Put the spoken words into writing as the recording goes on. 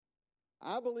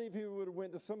I believe he would have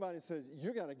went to somebody and says,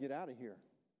 you got to get out of here.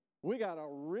 We got a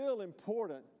real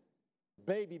important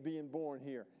baby being born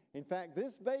here. In fact,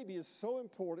 this baby is so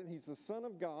important. He's the Son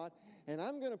of God, and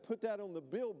I'm going to put that on the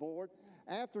billboard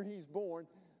after he's born.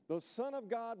 The Son of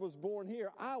God was born here.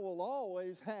 I will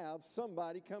always have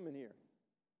somebody coming here.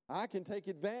 I can take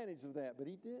advantage of that, but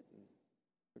he didn't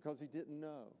because he didn't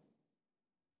know.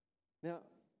 Now,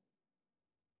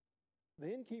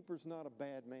 the innkeeper's not a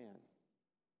bad man.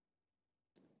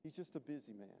 He's just a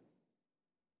busy man.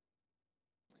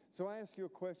 So I ask you a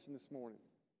question this morning.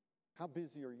 How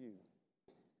busy are you?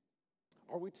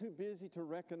 Are we too busy to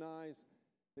recognize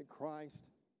that Christ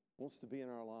wants to be in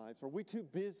our lives? Are we too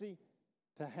busy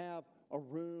to have a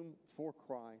room for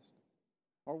Christ?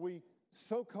 Are we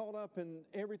so caught up in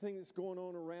everything that's going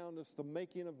on around us, the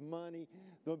making of money,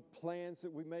 the plans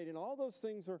that we made, and all those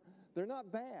things they're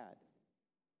not bad.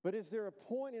 But is there a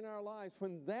point in our lives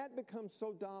when that becomes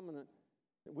so dominant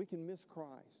that we can miss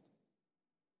Christ?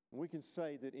 And we can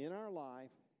say that in our life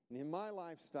and in my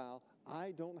lifestyle,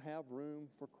 I don't have room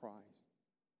for Christ.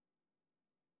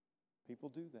 People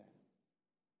do that.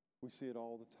 We see it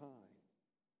all the time.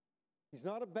 He's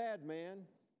not a bad man.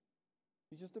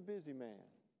 He's just a busy man.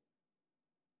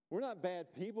 We're not bad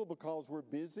people because we're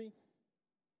busy.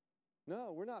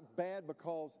 No, we're not bad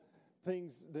because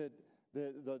things that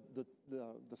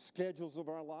the schedules of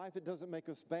our life, it doesn't make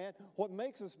us bad. What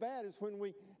makes us bad is when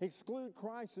we exclude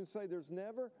Christ and say there's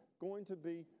never going to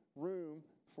be room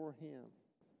for him.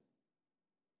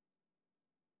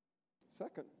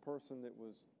 Second person that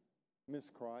was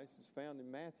missed Christ is found in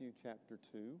Matthew chapter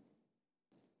 2.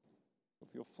 If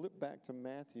you'll flip back to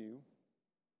Matthew.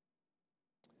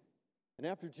 And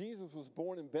after Jesus was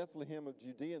born in Bethlehem of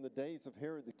Judea in the days of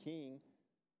Herod the king,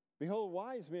 behold,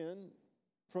 wise men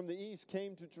from the east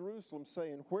came to Jerusalem,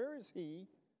 saying, where is he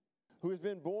who has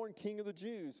been born King of the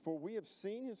Jews? For we have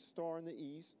seen his star in the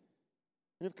east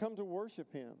and have come to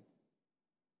worship him.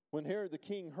 When Herod the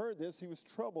king heard this, he was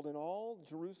troubled, and all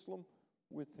Jerusalem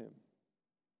with him.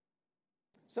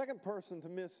 Second person to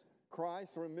miss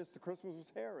Christ or miss the Christmas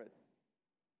was Herod.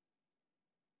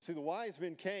 See, the wise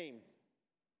men came,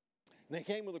 and they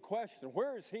came with a question.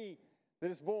 Where is he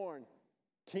that is born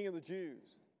King of the Jews?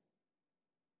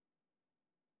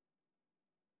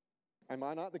 Am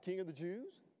I not the King of the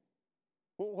Jews?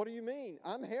 Well, what do you mean?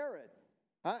 I'm Herod.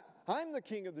 I'm the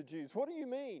King of the Jews. What do you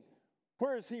mean?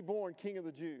 Where is he born King of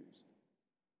the Jews?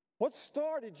 What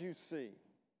star did you see?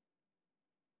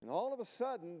 And all of a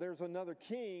sudden, there's another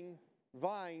king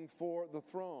vying for the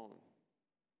throne.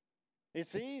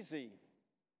 It's easy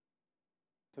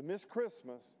to miss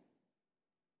Christmas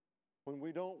when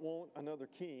we don't want another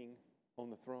king on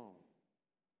the throne.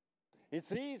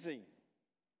 It's easy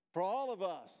for all of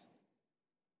us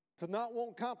to not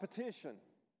want competition.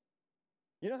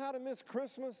 You know how to miss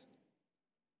Christmas?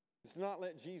 It's to not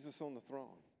let Jesus on the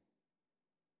throne.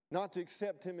 Not to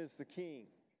accept him as the king.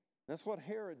 That's what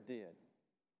Herod did.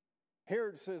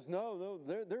 Herod says,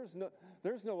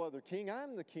 there's no other king.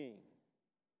 I'm the king.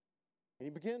 And he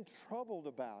began troubled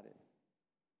about it.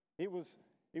 It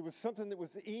was something that was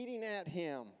eating at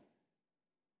him.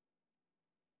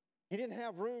 He didn't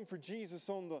have room for Jesus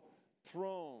on the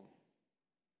throne.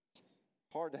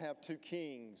 Hard to have two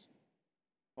kings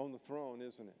on the throne,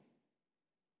 isn't it?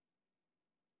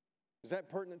 Is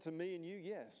that pertinent to me and you?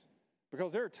 Yes.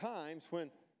 Because there are times when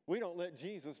we don't let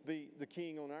Jesus be the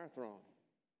king on our throne.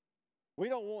 We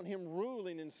don't want him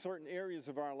ruling in certain areas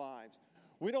of our lives.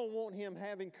 We don't want him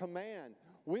having command.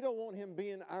 We don't want him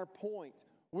being our point.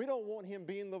 We don't want him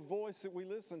being the voice that we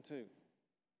listen to.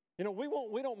 You know,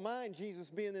 we don't mind Jesus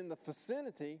being in the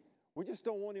vicinity. We just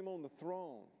don't want him on the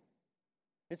throne.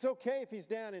 It's okay if he's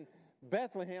down in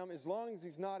Bethlehem as long as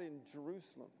he's not in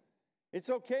Jerusalem. It's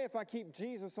okay if I keep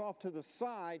Jesus off to the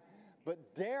side,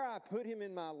 but dare I put him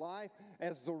in my life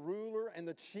as the ruler and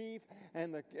the chief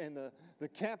and the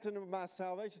captain of my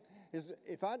salvation?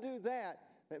 If I do that,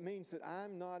 that means that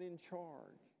I'm not in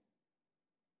charge.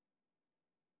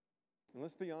 And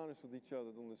let's be honest with each other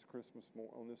on this Christmas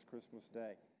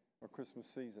day or Christmas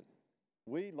season.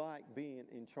 We like being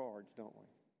in charge, don't we?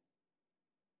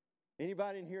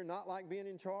 Anybody in here not like being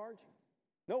in charge?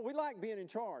 No, we like being in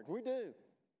charge. We do.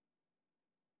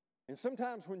 And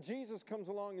sometimes when Jesus comes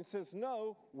along and says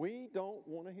no, we don't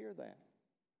want to hear that.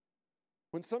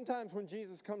 Sometimes when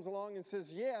Jesus comes along and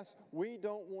says yes, we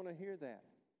don't want to hear that.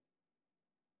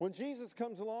 When Jesus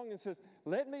comes along and says,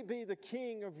 let me be the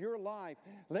king of your life.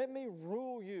 Let me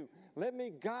rule you. Let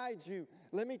me guide you.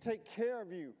 Let me take care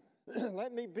of you.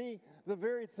 Let me be the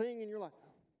very thing in your life.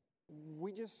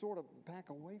 We just sort of back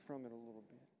away from it a little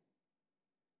bit.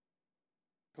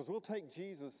 Because we'll take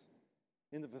Jesus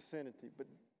in the vicinity. But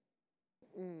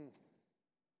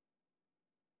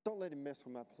don't let him mess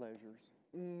with my pleasures.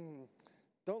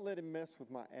 Don't let him mess with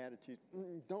my attitude.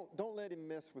 Don't let him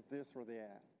mess with this or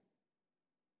that.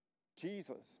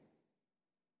 Jesus.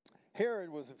 Herod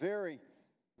was very,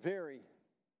 very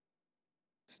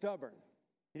stubborn.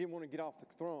 He didn't want to get off the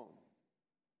throne.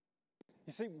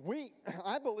 You see,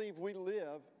 I believe we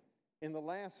live in the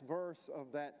last verse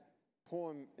of that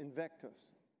poem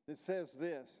Invictus. It says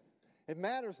this: it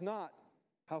matters not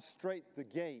how straight the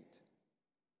gate,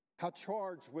 how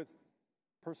charged with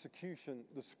persecution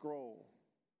the scroll.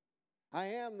 I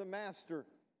am the master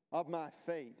of my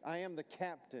fate. I am the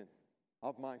captain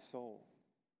of my soul.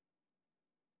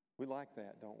 We like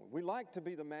that, don't we? We like to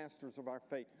be the masters of our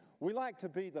fate. We like to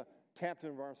be the captain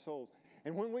of our souls.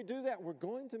 And when we do that, we're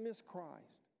going to miss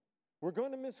Christ. We're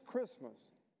going to miss Christmas.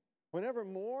 Whenever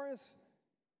Morris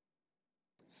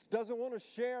doesn't want to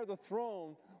share the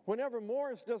throne, whenever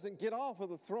Morris doesn't get off of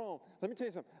the throne, let me tell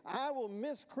you something. I will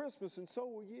miss Christmas, and so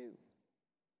will you.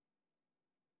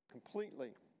 Completely.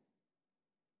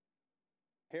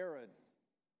 Herod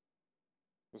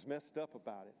was messed up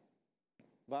about it.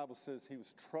 The Bible says he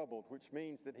was troubled, which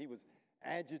means that he was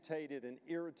agitated and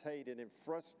irritated and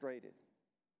frustrated,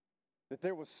 that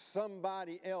there was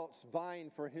somebody else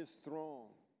vying for his throne.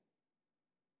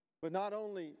 But not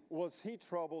only was he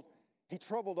troubled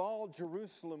all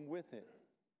Jerusalem with it.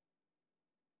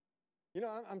 You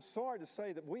know, I'm sorry to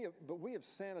say that we have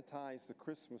sanitized the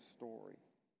Christmas story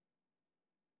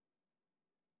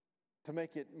to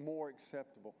make it more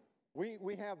acceptable.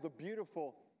 We have the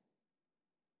beautiful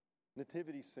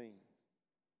nativity scenes.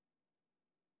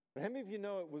 But how many of you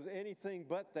know it was anything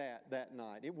but that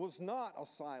night? It was not a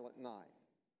silent night.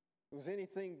 It was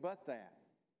anything but that.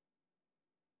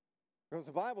 Because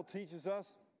the Bible teaches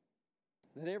us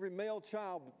that every male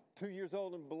child 2 years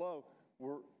old and below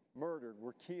were murdered,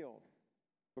 were killed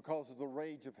because of the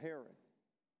rage of Herod.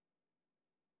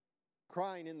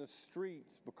 Crying in the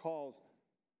streets because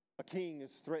a king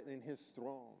is threatening his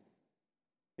throne.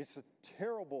 It's a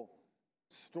terrible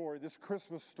story. This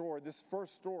Christmas story, this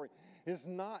first story, is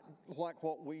not like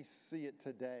what we see it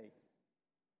today.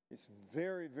 It's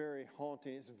very, very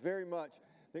haunting. It's very much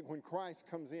that when Christ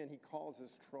comes in, he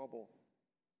causes trouble.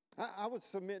 I would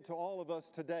submit to all of us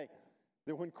today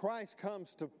that when Christ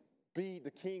comes to be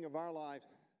the king of our lives,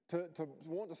 to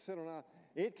want to sit on our,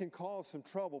 it can cause some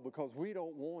trouble because we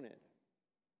don't want it.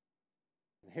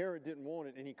 Herod didn't want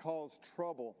it, and he caused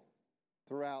trouble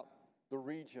throughout the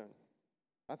region.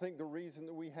 I think the reason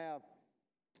that we have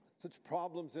such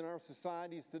problems in our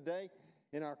societies today,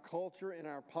 in our culture, in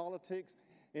our politics,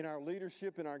 in our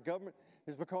leadership, in our government,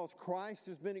 is because Christ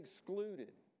has been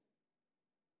excluded.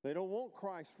 They don't want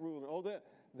Christ ruling. Oh,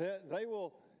 they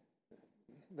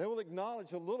will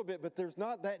acknowledge a little bit, but there's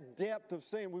not that depth of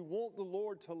saying we want the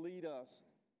Lord to lead us.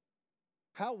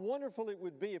 How wonderful it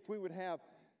would be if we would have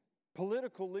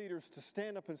political leaders to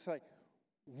stand up and say,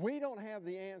 we don't have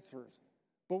the answers,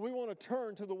 but we want to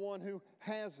turn to the one who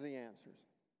has the answers.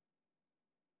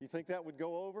 You think that would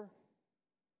go over?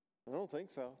 I don't think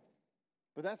so.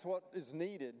 But that's what is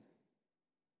needed.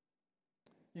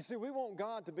 You see, we want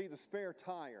God to be the spare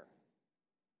tire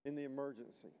in the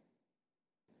emergency.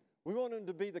 We want him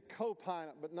to be the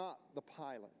co-pilot, but not the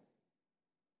pilot.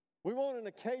 We want an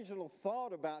occasional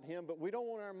thought about him, but we don't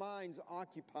want our minds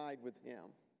occupied with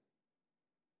him.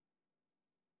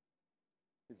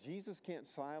 If Jesus can't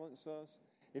silence us,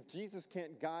 if Jesus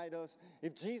can't guide us,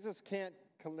 if Jesus can't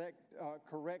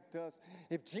correct us,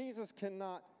 if Jesus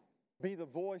cannot be the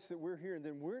voice that we're hearing,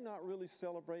 then we're not really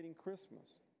celebrating Christmas.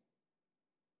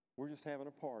 We're just having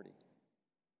a party.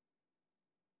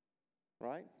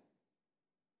 Right?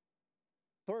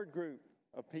 Third group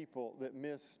of people that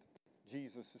missed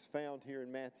Jesus is found here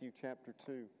in Matthew chapter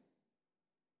 2.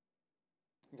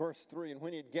 Verse 3, and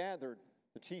when he had gathered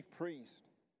the chief priests,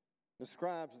 the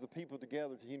scribes of the people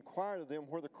together, he inquired of them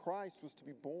where the Christ was to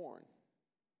be born.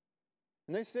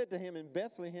 And they said to him, in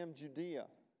Bethlehem, Judea,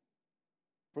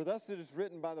 for thus it is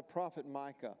written by the prophet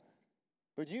Micah,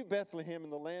 but you, Bethlehem,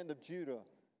 in the land of Judah,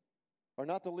 are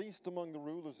not the least among the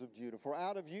rulers of Judah, for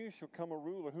out of you shall come a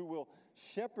ruler who will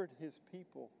shepherd his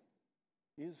people,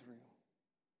 Israel.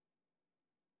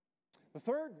 The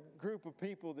third group of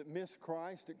people that missed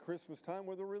Christ at Christmas time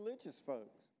were the religious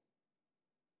folks.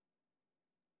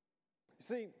 You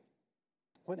see,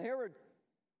 when Herod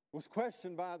was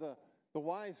questioned by the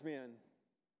wise men,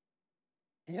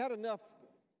 he had enough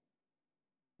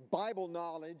Bible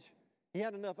knowledge, he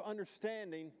had enough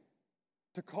understanding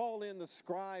to call in the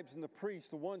scribes and the priests,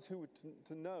 the ones who would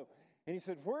to know. And he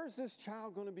said, where's this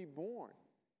child going to be born?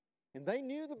 And they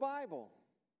knew the Bible.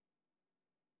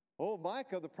 Oh,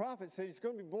 Micah the prophet said he's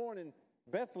going to be born in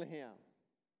Bethlehem.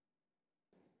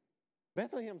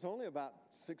 Bethlehem's only about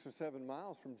 6 or 7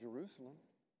 miles from Jerusalem.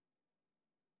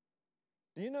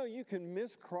 Do you know you can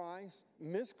miss Christ,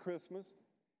 miss Christmas,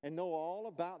 and know all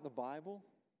about the Bible?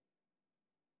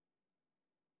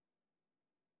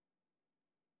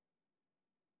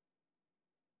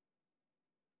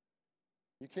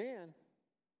 You can.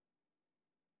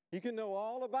 You can know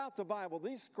all about the Bible.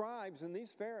 These scribes and these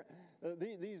scribes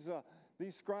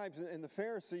and the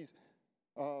Pharisees,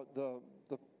 the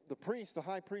priest, the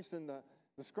high priest, and the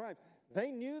scribes, they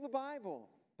knew the Bible.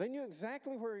 They knew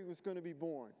exactly where he was going to be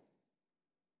born.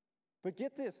 But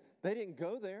get this, they didn't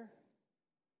go there.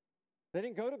 They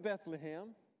didn't go to Bethlehem.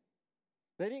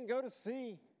 They didn't go to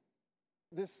see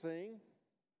this thing.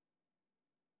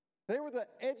 They were the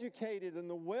educated and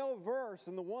the well-versed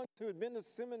and the ones who had been to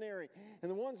seminary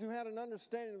and the ones who had an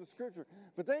understanding of the Scripture.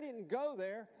 But they didn't go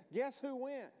there. Guess who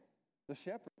went? The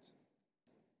shepherds.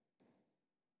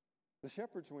 The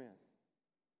shepherds went.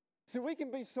 See, we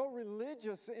can be so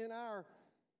religious in our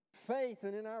faith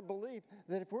and in our belief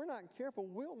that if we're not careful,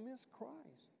 we'll miss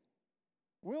Christ.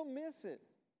 We'll miss it.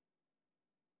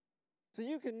 So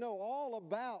you can know all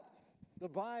about the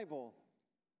Bible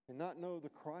and not know the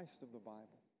Christ of the Bible.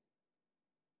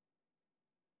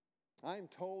 I am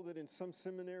told that in some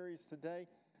seminaries today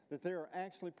that there are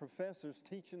actually professors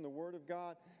teaching the Word of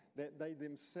God that they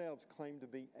themselves claim to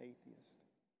be atheists.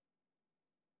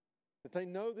 That they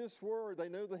know this word, they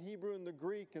know the Hebrew and the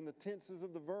Greek and the tenses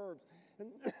of the verbs,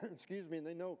 and and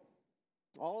they know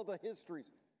all of the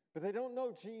histories, but they don't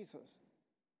know Jesus.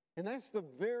 And that's the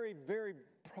very, very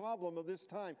problem of this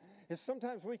time, is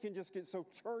sometimes we can just get so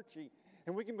churchy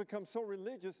and we can become so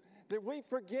religious that we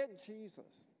forget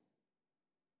Jesus.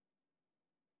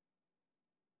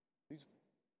 These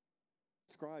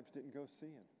scribes didn't go see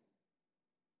him.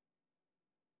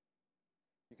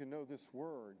 You can know this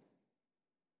word,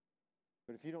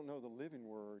 but if you don't know the living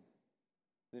word,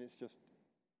 then it's just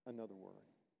another word.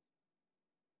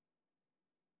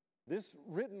 This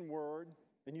written word,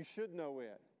 and you should know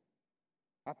it.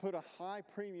 I put a high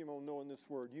premium on knowing this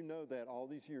word. You know that all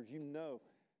these years. You know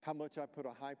how much I put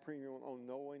a high premium on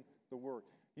knowing the word.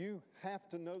 You have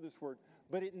to know this word,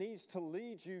 but it needs to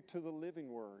lead you to the living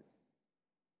word.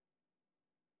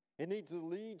 It needs to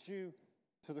lead you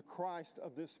to the Christ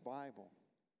of this Bible.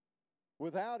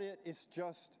 Without it, it's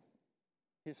just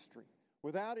history.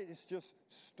 Without it, it's just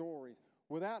stories.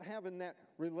 Without having that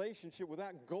relationship,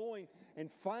 without going and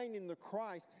finding the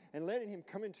Christ and letting him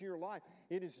come into your life,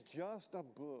 it is just a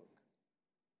book.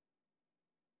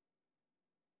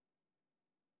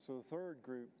 So the third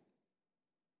group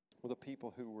were the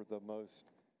people who were the most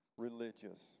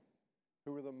religious,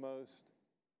 who were the most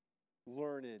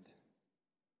learned,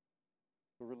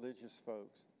 the religious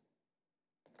folks.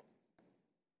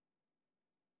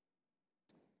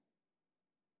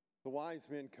 The wise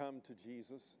men come to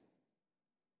Jesus.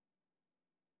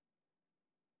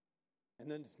 And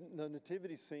then the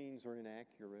nativity scenes are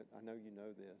inaccurate. I know you know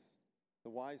this. The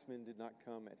wise men did not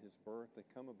come at his birth. They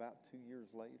come about 2 years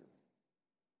later.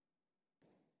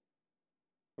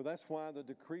 Well, that's why the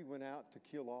decree went out to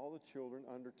kill all the children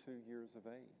under 2 years of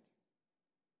age.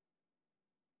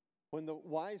 When the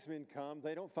wise men come,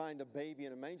 they don't find a baby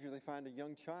in a manger. They find a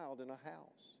young child in a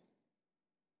house.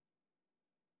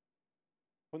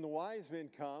 When the wise men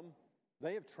come,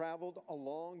 they have traveled a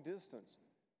long distance,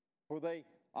 for they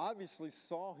obviously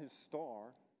saw his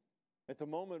star at the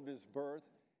moment of his birth,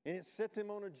 and it set them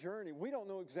on a journey. We don't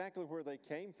know exactly where they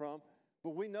came from, but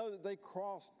we know that they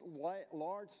crossed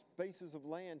large spaces of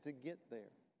land to get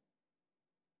there.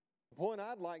 The point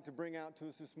I'd like to bring out to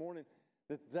us this morning,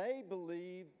 that they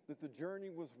believed that the journey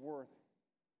was worth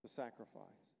the sacrifice.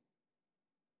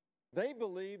 They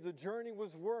believed the journey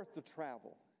was worth the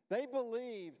travel. They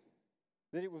believed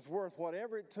that it was worth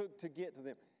whatever it took to get to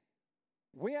them.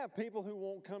 We have people who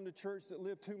won't come to church that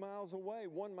live 2 miles away,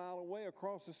 1 mile away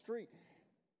across the street.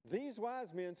 These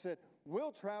wise men said,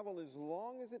 we'll travel as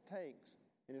long as it takes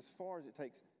and as far as it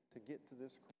takes to get to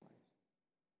this Christ.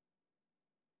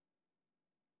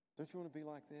 Don't you want to be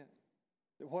like that?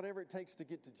 That whatever it takes to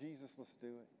get to Jesus, let's do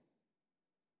it.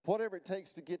 Whatever it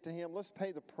takes to get to him, let's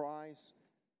pay the price.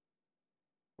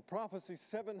 The prophecy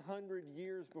 700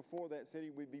 years before that said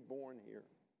he would be born here.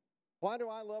 Why do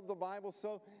I love the Bible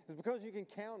so? It's because you can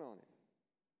count on it.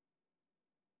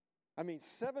 I mean,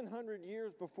 700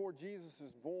 years before Jesus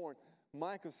is born,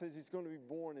 Micah says he's going to be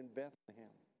born in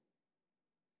Bethlehem.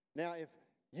 Now, if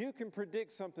you can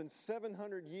predict something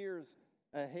 700 years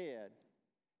ahead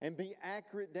and be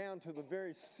accurate down to the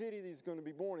very city that he's going to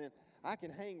be born in, I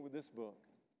can hang with this book.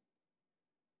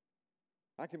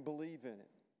 I can believe in it.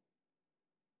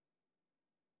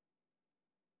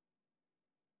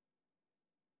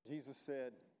 Jesus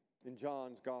said in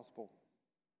John's Gospel,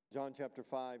 John chapter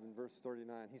 5 and verse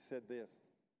 39, he said this.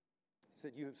 He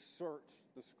said, you have searched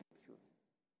the Scripture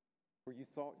where you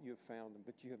thought you have found them,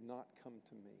 but you have not come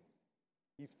to me.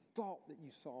 You thought that you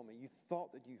saw me. You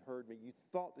thought that you heard me. You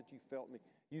thought that you felt me.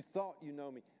 You thought you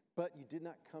know me, but you did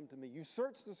not come to me. You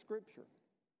searched the Scripture.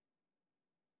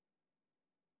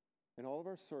 In all of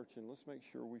our searching, let's make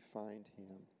sure we find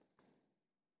him.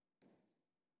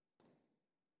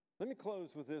 Let me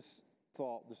close with this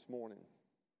thought this morning.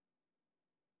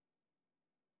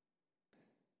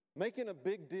 Making a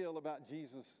big deal about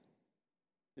Jesus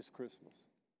is Christmas.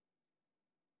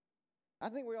 I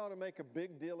think we ought to make a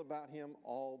big deal about him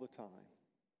all the time.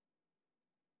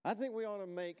 I think we ought to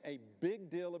make a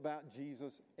big deal about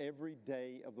Jesus every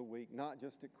day of the week, not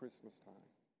just at Christmas time.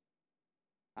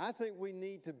 I think we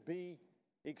need to be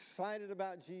excited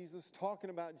about Jesus, talking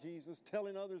about Jesus,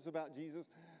 telling others about Jesus,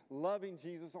 loving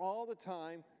Jesus all the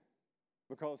time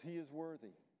because he is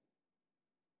worthy.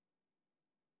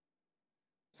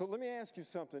 So let me ask you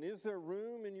something. Is there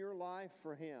room in your life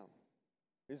for him?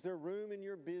 Is there room in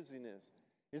your busyness?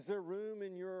 Is there room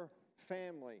in your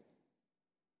family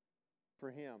for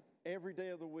him? Every day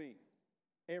of the week,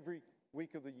 every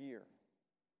week of the year.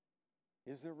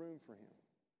 Is there room for him?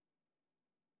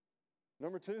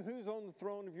 Number two, who's on the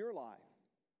throne of your life?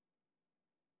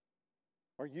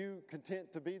 Are you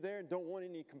content to be there and don't want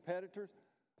any competitors?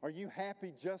 Are you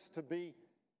happy just to be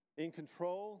in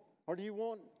control? Or do you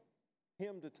want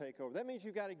him to take over? That means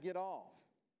you've got to get off.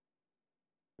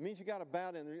 It means you've got to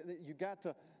bow down. You've got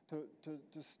to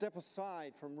step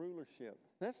aside from rulership.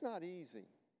 That's not easy.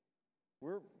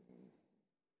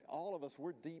 All of us,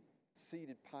 we're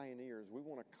deep-seated pioneers. We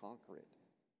want to conquer it.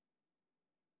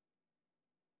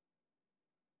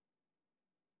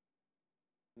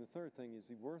 And the third thing, is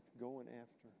he worth going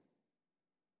after?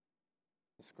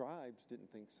 The scribes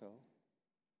didn't think so.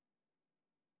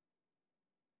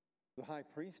 The high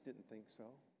priest didn't think so.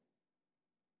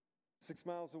 6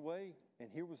 miles away, and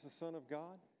here was the Son of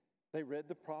God. They read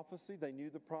the prophecy. They knew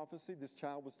the prophecy. This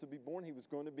child was to be born. He was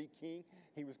going to be king.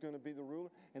 He was going to be the ruler.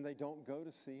 And they don't go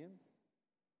to see him.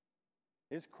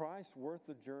 Is Christ worth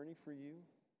the journey for you?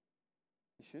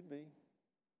 He should be.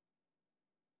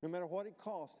 No matter what it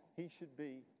costs, he should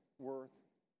be worth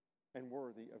and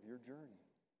worthy of your journey.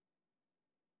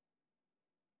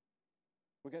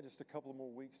 We got just a couple of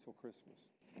more weeks till Christmas.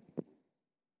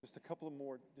 Just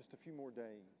a few more days.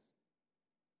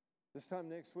 This time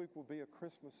next week will be a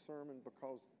Christmas sermon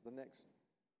because the next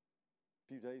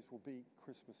few days will be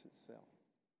Christmas itself.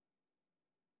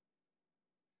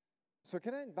 So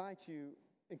can I invite you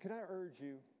and can I urge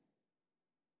you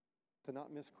to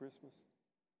not miss Christmas?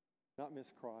 Not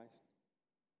miss Christ?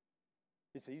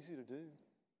 It's easy to do.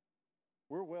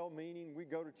 We're well-meaning. We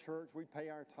go to church. We pay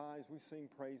our tithes. We sing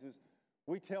praises.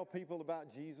 We tell people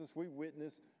about Jesus. We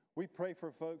witness. We pray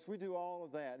for folks. We do all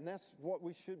of that. And that's what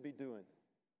we should be doing.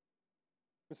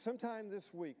 But sometime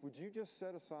this week, would you just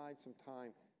set aside some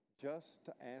time just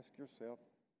to ask yourself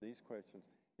these questions?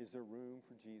 Is there room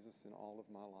for Jesus in all of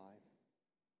my life?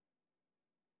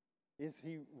 Is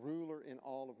he ruler in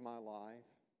all of my life?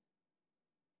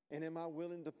 And am I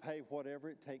willing to pay whatever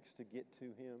it takes to get to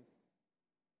him?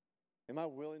 Am I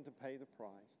willing to pay the price?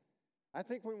 I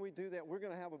think when we do that, we're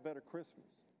going to have a better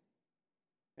Christmas.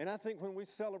 And I think when we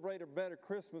celebrate a better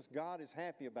Christmas, God is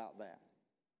happy about that.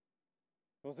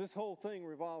 Because this whole thing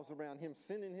revolves around him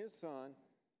sending his son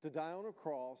to die on a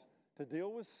cross, to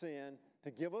deal with sin,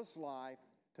 to give us life,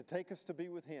 to take us to be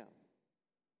with him.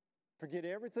 Forget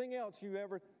everything else you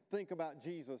ever think about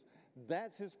Jesus.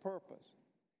 That's his purpose.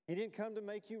 He didn't come to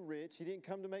make you rich. He didn't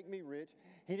come to make me rich.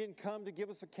 He didn't come to give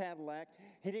us a Cadillac.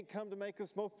 He didn't come to make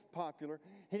us most popular.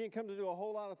 He didn't come to do a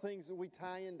whole lot of things that we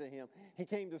tie into him. He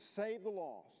came to save the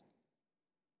lost.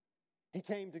 He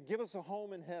came to give us a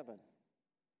home in heaven.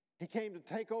 He came to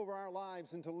take over our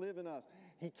lives and to live in us.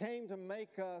 He came to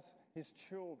make us his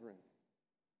children.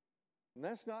 And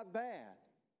that's not bad.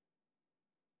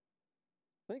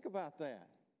 Think about that.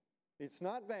 It's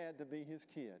not bad to be his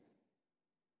kid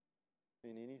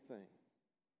in anything.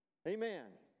 Amen.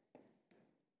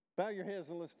 Bow your heads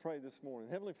and let's pray this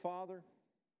morning. Heavenly Father,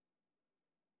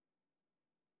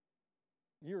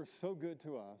 you're so good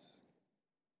to us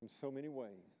in so many ways.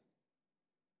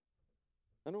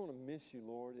 I don't want to miss you,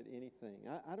 Lord, at anything.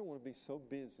 I don't want to be so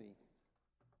busy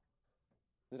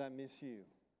that I miss you.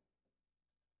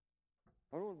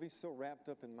 I don't want to be so wrapped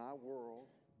up in my world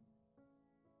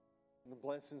and the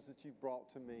blessings that you've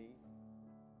brought to me.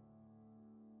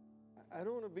 I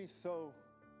don't want to be so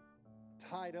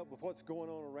tied up with what's going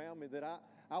on around me that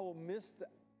I will miss the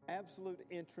absolute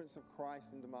entrance of Christ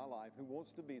into my life, who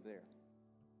wants to be there.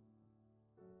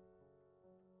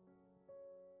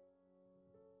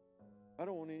 I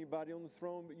don't want anybody on the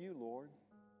throne but you, Lord.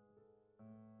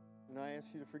 And I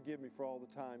ask you to forgive me for all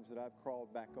the times that I've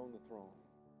crawled back on the throne.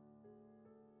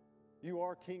 You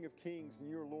are King of Kings and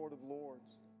you're Lord of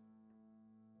Lords.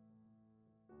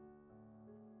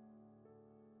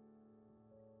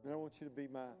 And I want you to be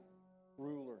my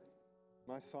ruler,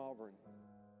 my sovereign.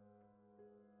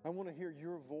 I want to hear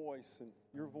your voice and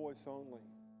your voice only.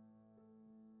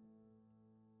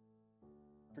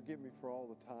 Forgive me for all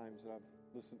the times that I've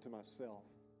listened to myself.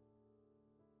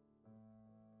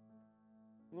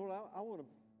 Lord, I want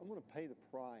to pay the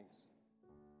price.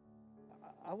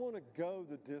 I want to go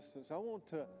the distance. I want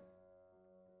to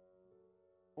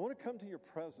come to your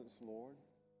presence, Lord.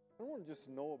 I don't want to just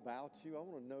know about you. I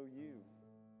want to know you.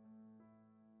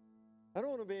 I don't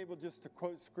want to be able just to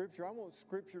quote Scripture. I want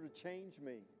Scripture to change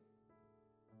me.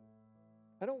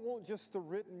 I don't want just the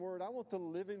written word. I want the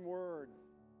living word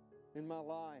in my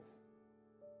life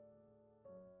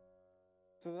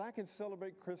so that I can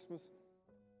celebrate Christmas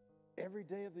every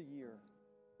day of the year,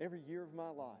 every year of my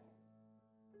life.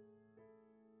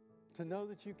 To know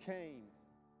that you came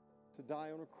to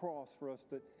die on a cross for us,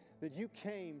 that you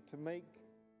came to make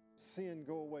sin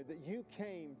go away, that you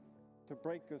came to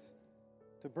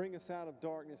bring us out of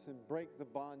darkness and break the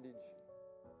bondage.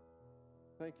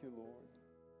 Thank you, Lord.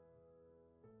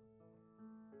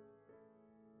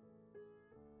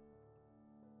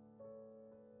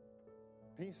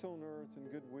 Peace on earth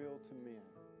and goodwill to men.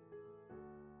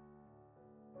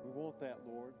 We want that,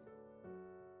 Lord.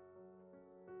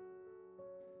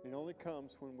 It only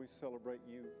comes when we celebrate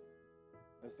you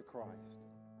as the Christ,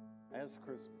 as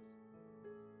Christmas.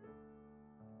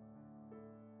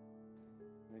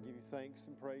 And I give you thanks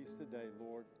and praise today,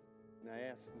 Lord. And I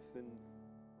ask this in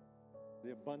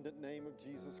the abundant name of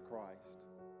Jesus Christ.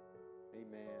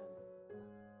 Amen.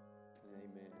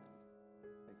 Amen.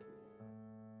 Thank you, Lord.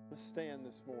 Let's stand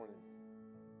this morning.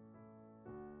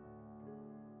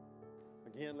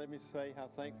 Again, let me say how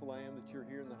thankful I am that you're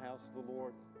here in the house of the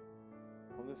Lord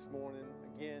on this morning.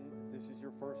 Again, if this is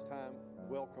your first time,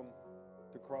 welcome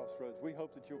to Crossroads. We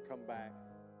hope that you'll come back.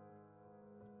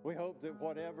 We hope that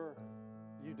whatever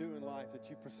you do in life, that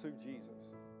you pursue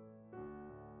Jesus.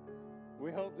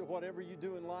 We hope that whatever you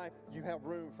do in life, you have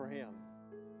room for Him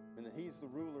and that He's the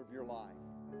ruler of your life.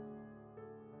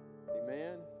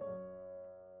 Amen.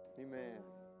 Amen.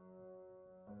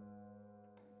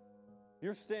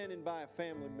 You're standing by a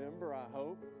family member, I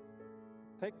hope.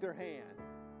 Take their hand.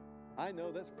 I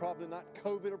know that's probably not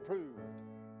COVID approved,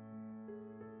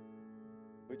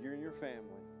 but you're in your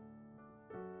family.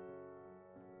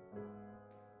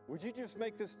 Would you just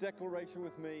make this declaration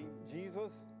with me?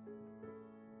 Jesus,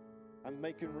 I'm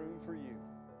making room for you.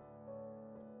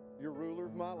 You're ruler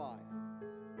of my life,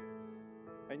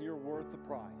 and you're worth the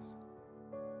price.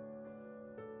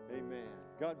 Amen.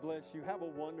 God bless you. Have a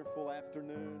wonderful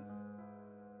afternoon.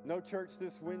 No church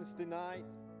this Wednesday night.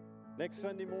 Next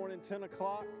Sunday morning, 10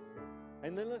 o'clock.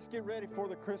 And then let's get ready for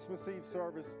the Christmas Eve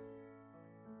service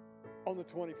on the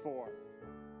 24th.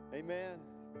 Amen.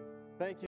 Thank you.